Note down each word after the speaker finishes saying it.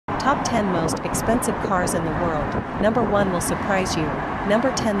Top 10 most expensive cars in the world. Number 1 will surprise you.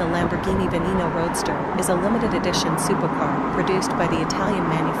 Number 10. The Lamborghini Veneno Roadster is a limited edition supercar produced by the Italian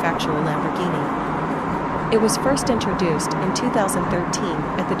manufacturer Lamborghini. It was first introduced in 2013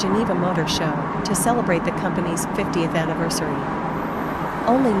 at the Geneva Motor Show to celebrate the company's 50th anniversary.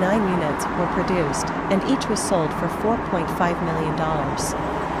 Only 9 units were produced, and each was sold for $4.5 million.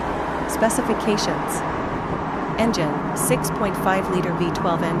 Specifications: engine, 6.5-liter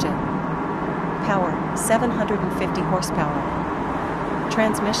V12 engine. Power, 750 horsepower.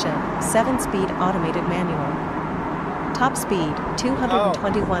 Transmission, 7-speed automated manual. Top speed,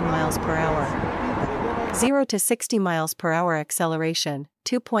 221 miles per hour. 0 to 60 miles per hour acceleration,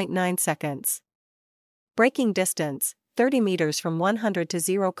 2.9 seconds. Braking distance, 30 meters from 100 to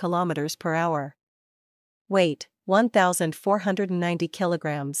 0 kilometers per hour. Weight, 1,490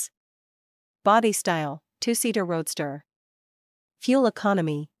 kilograms. Body style, 2-seater roadster. Fuel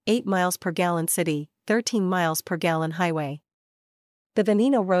economy, 8 miles per gallon city, 13 miles per gallon highway. The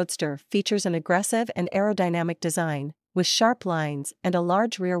Veneno Roadster features an aggressive and aerodynamic design, with sharp lines and a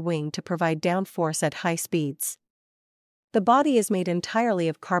large rear wing to provide downforce at high speeds. The body is made entirely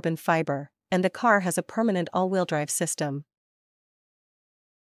of carbon fiber, and the car has a permanent all-wheel drive system.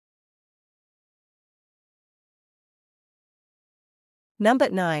 Number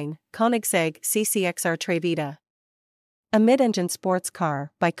 9. Koenigsegg CCXR Trevita. A mid-engine sports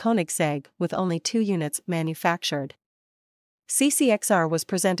car by Koenigsegg with only 2 units manufactured. CCXR was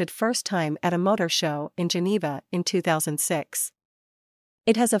presented first time at a motor show in Geneva in 2006.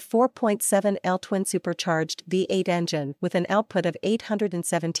 It has a 4.7L twin-supercharged V8 engine with an output of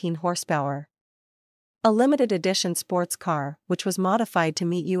 817 horsepower. A limited edition sports car which was modified to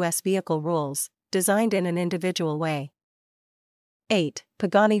meet U.S. vehicle rules, designed in an individual way. 8.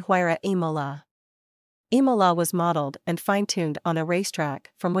 Pagani Huayra Imola. Imola was modeled and fine-tuned on a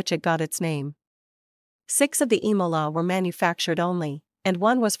racetrack from which it got its name. 6 of the Imola were manufactured only, and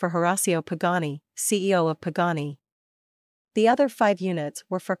 1 was for Horacio Pagani, CEO of Pagani. The other 5 units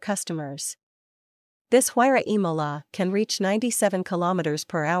were for customers. This Huayra Imola can reach 97 km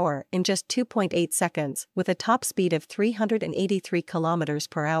per hour in just 2.8 seconds with a top speed of 383 km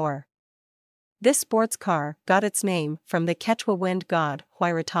per hour. This sports car got its name from the Quechua wind god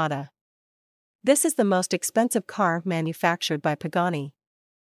Huayratata. This is the most expensive car manufactured by Pagani.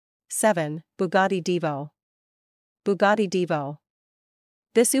 7. Bugatti Divo. Bugatti Divo.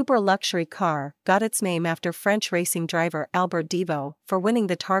 This uber-luxury car got its name after French racing driver Albert Divo for winning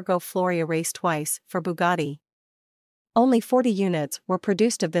the Targa Florio race twice for Bugatti. Only 40 units were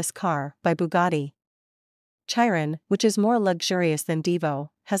produced of this car by Bugatti. Chiron, which is more luxurious than Divo,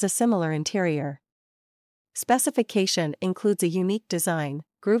 has a similar interior. Specification includes a unique design,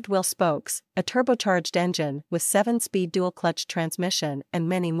 grooved wheel spokes, a turbocharged engine with 7-speed dual-clutch transmission and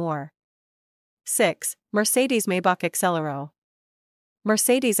many more. 6. Mercedes-Maybach Accelero.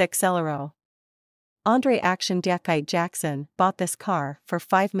 Mercedes Accelero. Andre Action Diakite Jackson bought this car for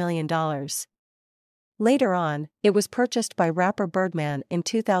 $5 million. Later on, it was purchased by rapper Birdman in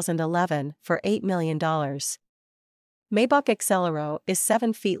 2011 for $8 million. Maybach Accelero is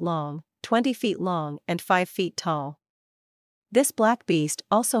 7 feet long, 20 feet long and 5 feet tall. This black beast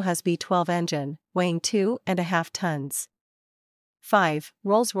also has V12 engine, weighing 2.5 tons. 5.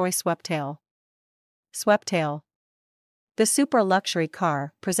 Rolls-Royce Sweptail. Sweptail. The super-luxury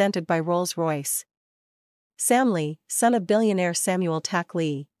car presented by Rolls-Royce. Sam Lee, son of billionaire Samuel Tak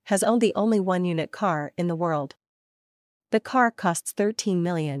Lee, has owned the only 1-unit car in the world. The car costs $13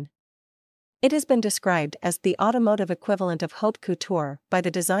 million. It has been described as the automotive equivalent of haute couture by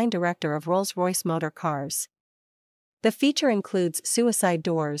the design director of Rolls-Royce Motor Cars. The feature includes suicide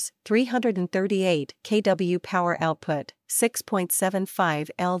doors, 338 kW power output, 6.75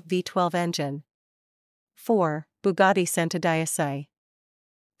 L V12 engine. 4. Bugatti Centodieci.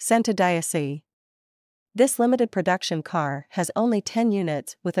 Centodieci. This limited production car has only 10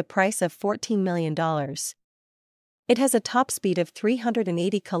 units with a price of $14 million. It has a top speed of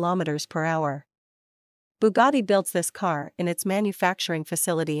 380 km per hour. Bugatti builds this car in its manufacturing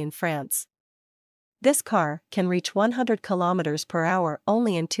facility in France. This car can reach 100 km per hour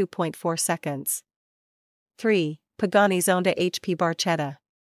only in 2.4 seconds. 3. Pagani Zonda HP Barchetta.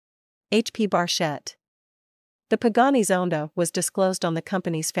 HP Barchetta. The Pagani Zonda was disclosed on the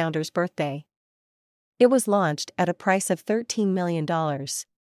company's founder's birthday. It was launched at a price of $13 million.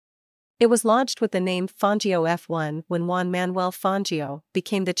 It was launched with the name Fangio F1 when Juan Manuel Fangio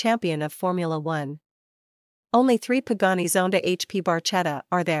became the champion of Formula 1. Only 3 Pagani Zonda HP Barchetta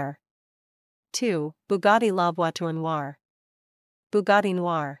are there. 2. Bugatti La Voiture Noire. Bugatti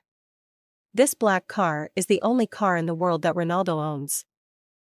Noire. This black car is the only car in the world that Ronaldo owns.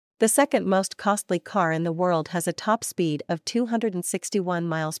 The second most costly car in the world has a top speed of 261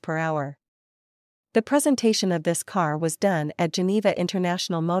 miles per hour. The presentation of this car was done at Geneva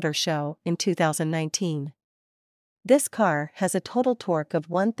International Motor Show in 2019. This car has a total torque of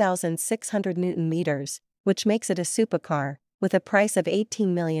 1,600 Nm, which makes it a supercar, with a price of $18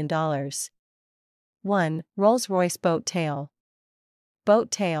 million. 1. Rolls-Royce Boat Tail. Boat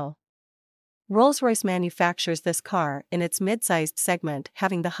Tail. Rolls-Royce manufactures this car in its mid-sized segment,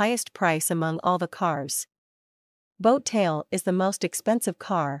 having the highest price among all the cars. Boat Tail is the most expensive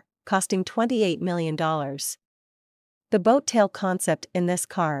car, costing $28 million. The boat tail concept in this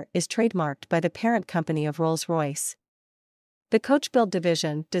car is trademarked by the parent company of Rolls-Royce. The coach build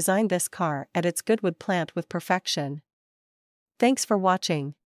division designed this car at its Goodwood plant with perfection. Thanks for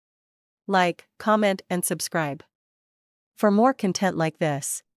watching. Like, comment and subscribe for more content like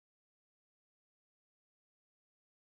this.